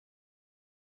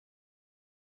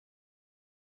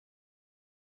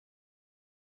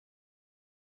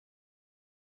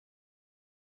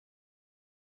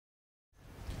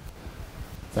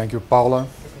Thank you, Paula.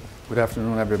 Good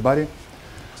afternoon, everybody.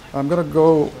 I'm going to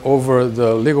go over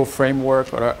the legal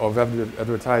framework of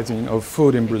advertising of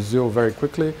food in Brazil very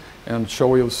quickly and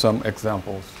show you some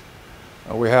examples.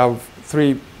 We have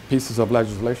three pieces of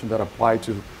legislation that apply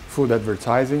to food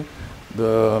advertising.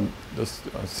 The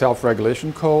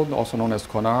Self-Regulation Code, also known as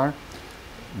CONAR,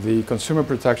 the Consumer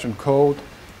Protection Code,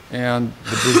 and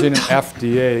the Brazilian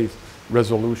FDA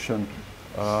Resolution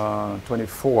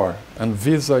 24. And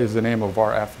Visa is the name of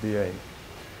our FDA.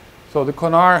 So the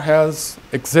CONAR has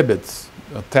exhibits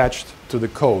attached to the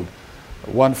code,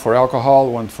 one for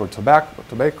alcohol, one for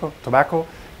tobacco,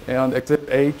 and Exhibit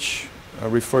H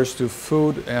refers to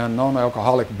food and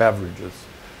non-alcoholic beverages.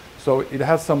 So it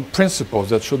has some principles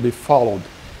that should be followed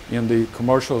in the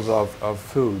commercials of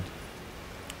food,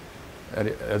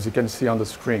 as you can see on the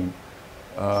screen.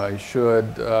 It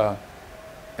should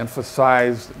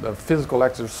emphasize the physical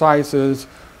exercises,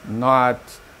 not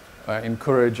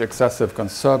encourage excessive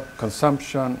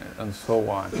consumption, and so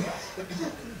on.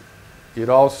 It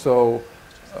also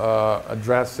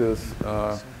addresses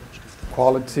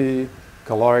quality,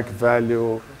 caloric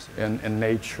value, and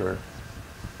nature.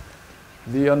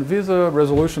 The Anvisa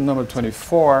Resolution number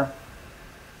 24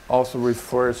 also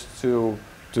refers to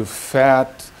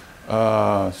fat,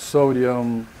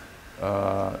 sodium,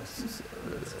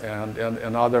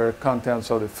 and other contents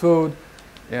of the food,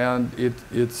 and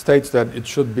it states that it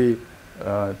should be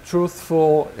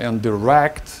truthful and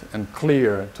direct and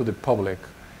clear to the public.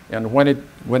 And when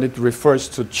it refers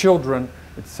to children,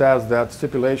 it says that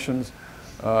stipulations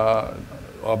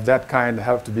of that kind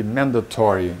have to be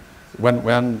mandatory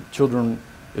when children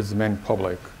is the main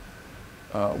public.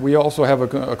 We also have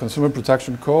a Consumer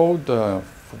Protection Code.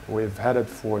 We've had it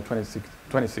for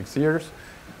 26 years,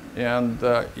 and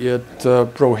it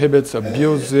prohibits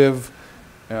abusive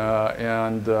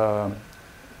and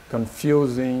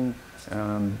confusing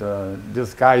and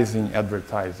disguising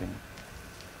advertising.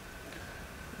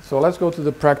 So let's go to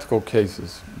the practical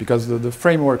cases, because the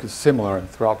framework is similar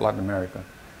throughout Latin America.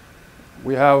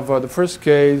 We have the first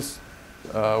case,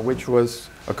 which was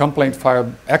a complaint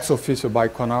filed ex officio by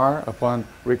CONAR upon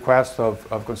request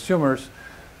of consumers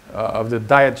of the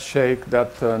diet shake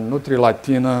that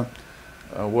Nutri-Latina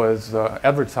was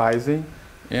advertising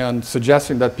and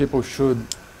suggesting that people should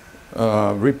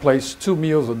replace 2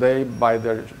 meals a day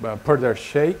per their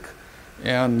shake,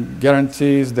 and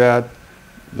guarantees that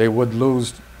they would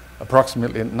lose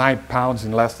approximately 9 pounds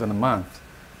in less than a month.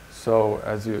 So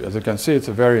as you can see, it's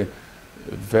a very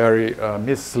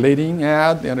misleading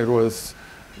ad, and it was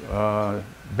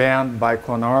banned by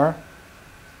CONAR.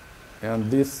 And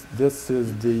this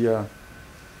is the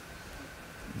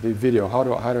video. How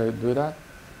do I do that?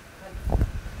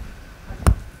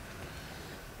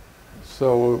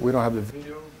 So we don't have the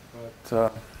video,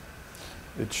 but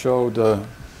it showed a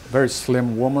very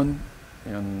slim woman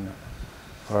in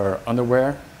her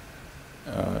underwear,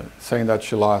 saying that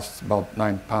she lost about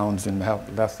 9 pounds in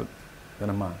less than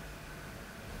a month.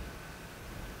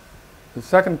 The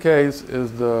second case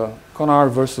is the CONAR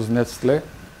versus Nestlé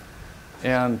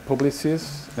and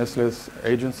Publicis, Nestlé's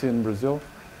agency in Brazil,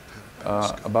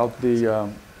 about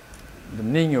the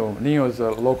Ninho. Ninho is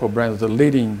a local brand, the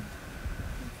leading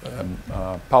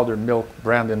powdered milk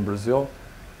brand in Brazil,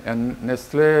 and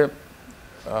Nestlé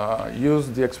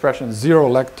used the expression zero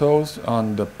lactose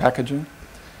on the packaging,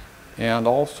 and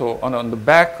also on the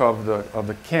back of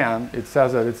the can it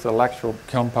says that it's a lactose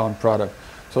compound product.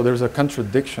 So there's a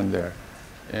contradiction there,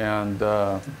 and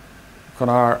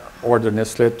CONAR ordered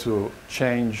Nestlé to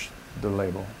change the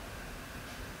label.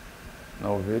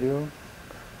 No video.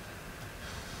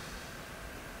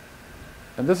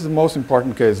 And this is the most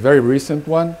important case, very recent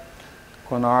one,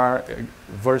 CONAR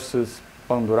versus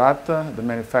Pandurata, the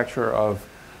manufacturer of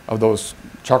those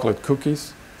chocolate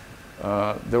cookies.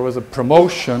 There was a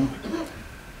promotion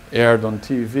aired on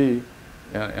TV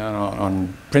and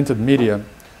on printed media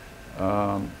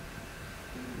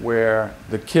where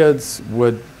the kids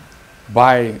would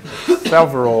buy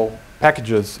several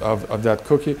packages of that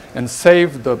cookie and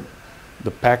save the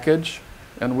package.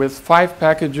 And with 5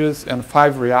 packages and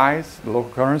 5 reais, the local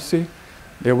currency,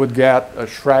 they would get a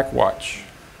Shrek watch.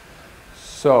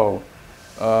 So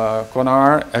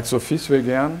CONAR, ex officio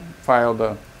again, filed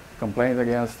a complaint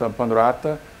against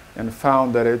Pandurata and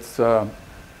found that it's a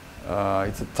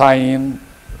tie-in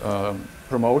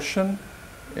promotion,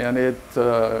 and it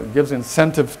gives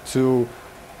incentive to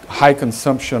high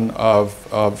consumption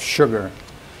of sugar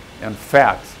and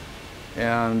fat,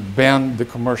 and banned the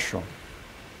commercial.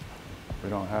 We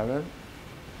don't have it,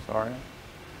 sorry.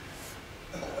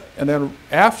 And then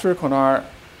after CONAR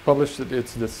published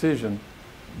its decision,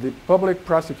 the Public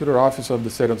Prosecutor Office of the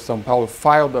State of São Paulo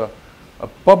filed a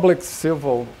public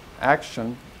civil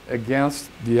action against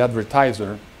the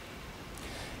advertiser,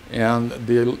 and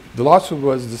the lawsuit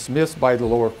was dismissed by the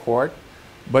lower court,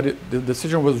 but the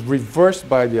decision was reversed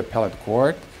by the appellate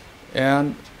court,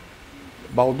 and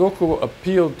Balduco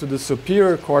appealed to the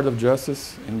Superior Court of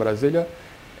Justice in Brasilia,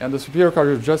 and the Superior Court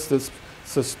of Justice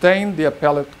sustained the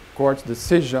appellate court's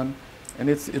decision, and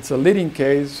it's a leading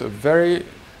case, a very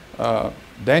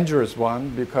dangerous one,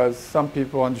 because some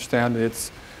people understand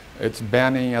it's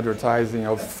banning advertising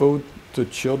of food to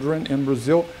children in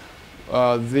Brazil.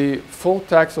 The full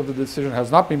text of the decision has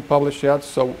not been published yet,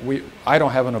 so I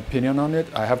don't have an opinion on it.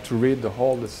 I have to read the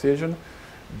whole decision.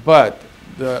 But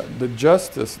the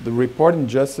reporting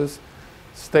justice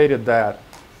stated that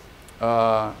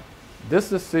this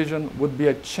decision would be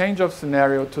a change of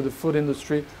scenario to the food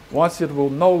industry once it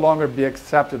will no longer be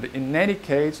accepted in any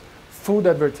case food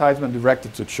advertisement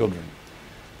directed to children.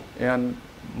 And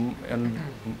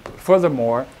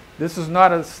furthermore, this is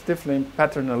not a stifling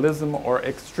paternalism or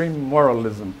extreme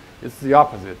moralism. It's the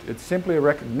opposite. It's simply a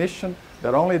recognition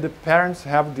that only the parents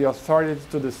have the authority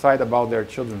to decide about their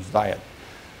children's diet.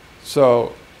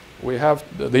 So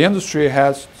the industry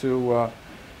has to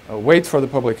wait for the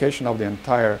publication of the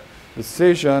entire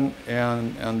decision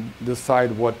and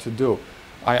decide what to do.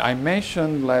 I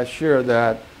mentioned last year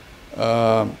that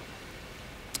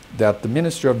that the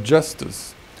Ministry of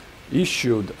Justice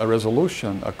issued a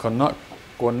resolution, a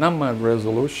CONAMA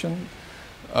resolution,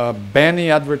 banning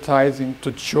advertising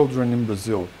to children in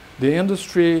Brazil. The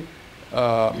industry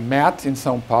met in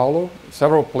São Paulo,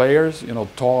 several players,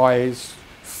 toys,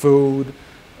 food,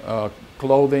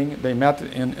 clothing. They met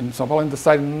in São Paulo and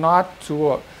decided not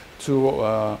to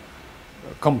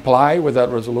comply with that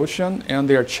resolution, and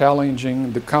they are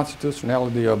challenging the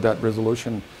constitutionality of that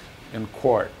resolution in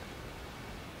court.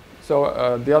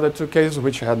 So the other two cases,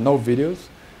 which had no videos,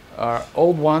 are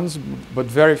old ones, but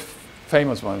very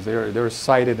famous ones. They're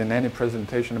cited in any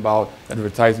presentation about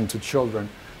advertising to children.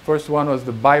 First one was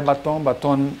the Bai Batom.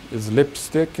 Batom is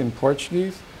lipstick in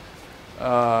Portuguese.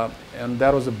 And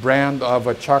that was a brand of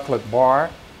a chocolate bar.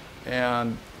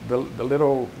 And the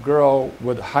little girl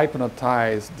would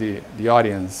hypnotize the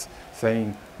audience,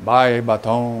 saying, Bai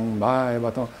Batom, Bai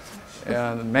Batom,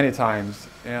 and many times.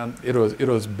 And it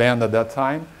was banned at that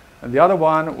time. And the other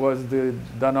one was the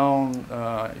Danone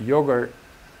yogurt,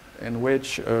 in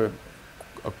which a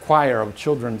choir of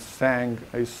children sang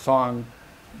a song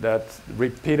that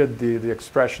repeated the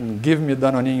expression, give me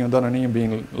Danoninho, Danoninho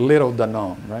being little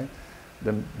Danone, right?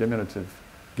 The diminutive.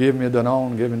 Give me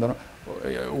Danone, give me Danone.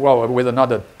 Well, with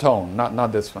another tone,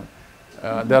 not this one.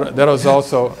 That was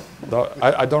also,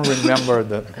 I don't remember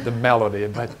the melody,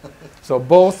 but so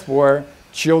both were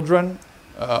children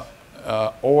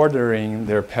ordering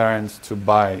their parents to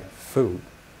buy food.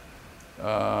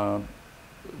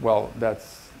 Well, that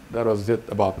was it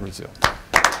about Brazil.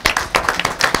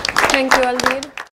 Thank you, Aldir.